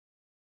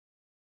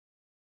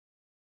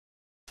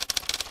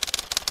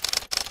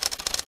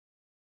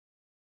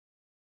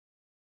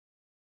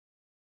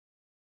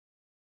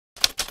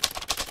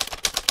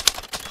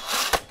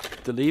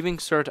The Leaving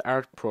Cert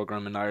art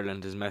programme in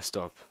Ireland is messed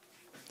up,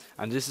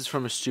 and this is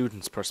from a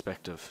student's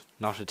perspective,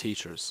 not a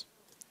teacher's.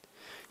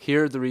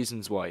 Here are the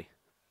reasons why.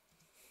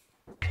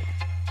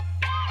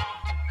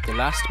 The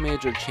last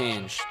major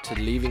change to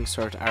the Leaving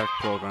Cert art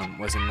programme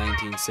was in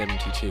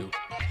 1972,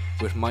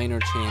 with minor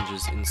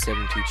changes in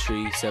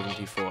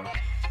 73-74.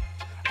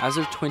 As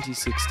of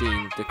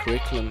 2016, the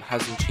curriculum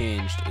hasn't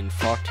changed in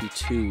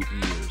 42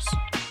 years.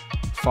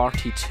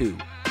 42.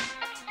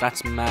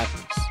 That's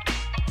madness.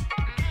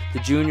 The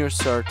Junior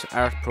Cert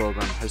art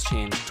programme has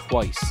changed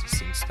twice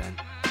since then.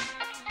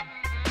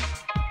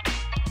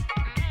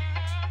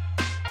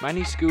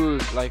 Many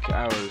schools like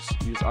ours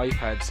use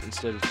iPads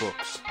instead of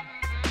books.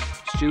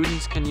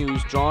 Students can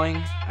use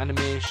drawing,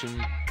 animation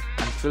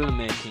and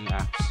filmmaking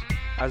apps,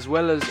 as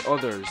well as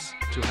others,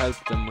 to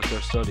help them with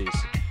their studies.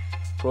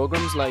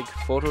 Programs like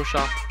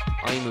Photoshop,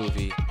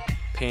 iMovie,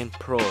 Paint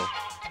Pro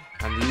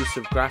and the use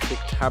of graphic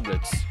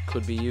tablets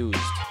could be used,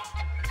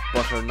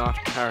 but are not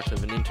part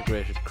of an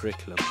integrated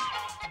curriculum.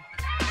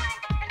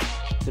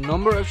 The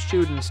number of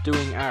students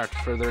doing art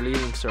for their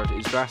Leaving Cert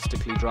is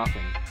drastically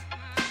dropping.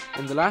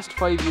 In the last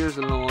 5 years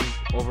alone,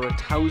 over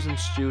 1,000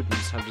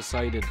 students have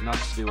decided not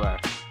to do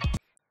art.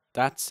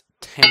 That's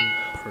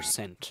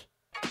 10%.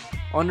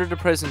 Under the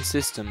present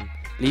system,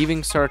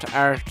 Leaving Cert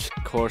art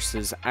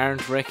courses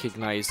aren't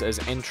recognised as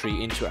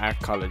entry into art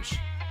college.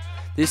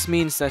 This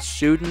means that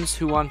students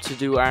who want to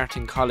do art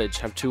in college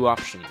have two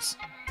options.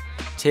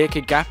 Take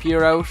a gap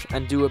year out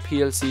and do a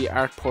PLC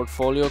art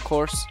portfolio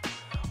course,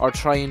 or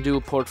try and do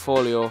a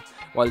portfolio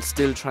while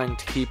still trying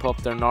to keep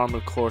up their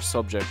normal course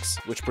subjects,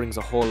 which brings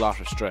a whole lot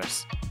of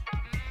stress.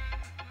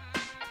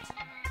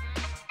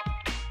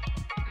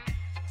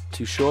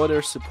 To show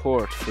their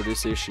support for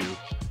this issue,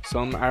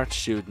 some art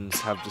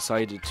students have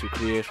decided to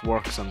create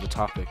works on the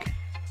topic.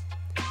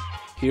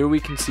 Here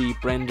we can see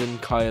Brendan,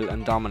 Kyle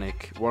and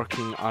Dominik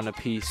working on a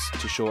piece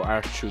to show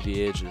art through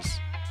the ages.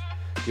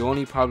 The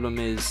only problem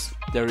is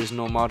there is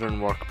no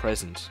modern work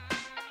present.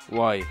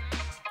 Why?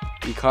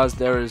 Because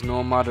there is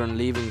no modern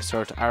Leaving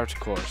Cert art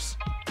course.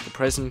 The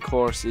present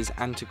course is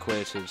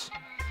antiquated,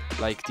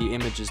 like the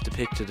images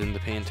depicted in the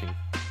painting.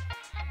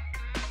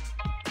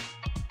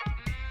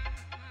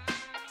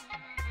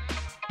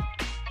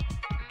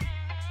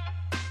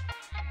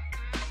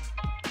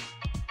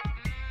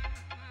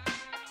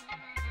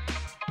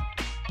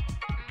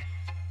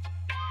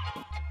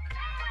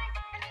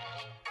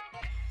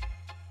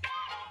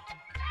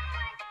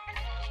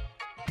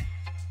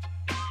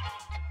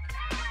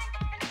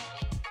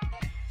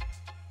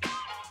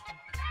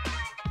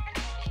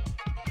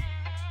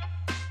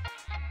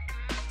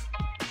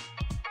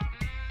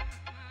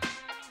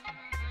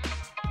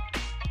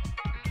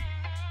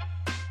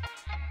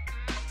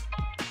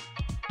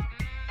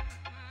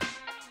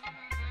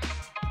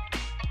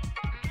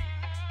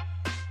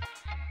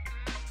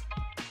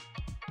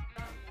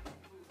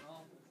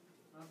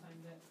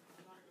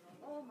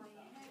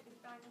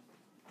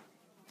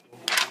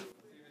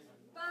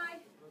 Bye.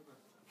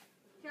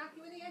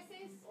 Jackie with the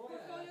essays?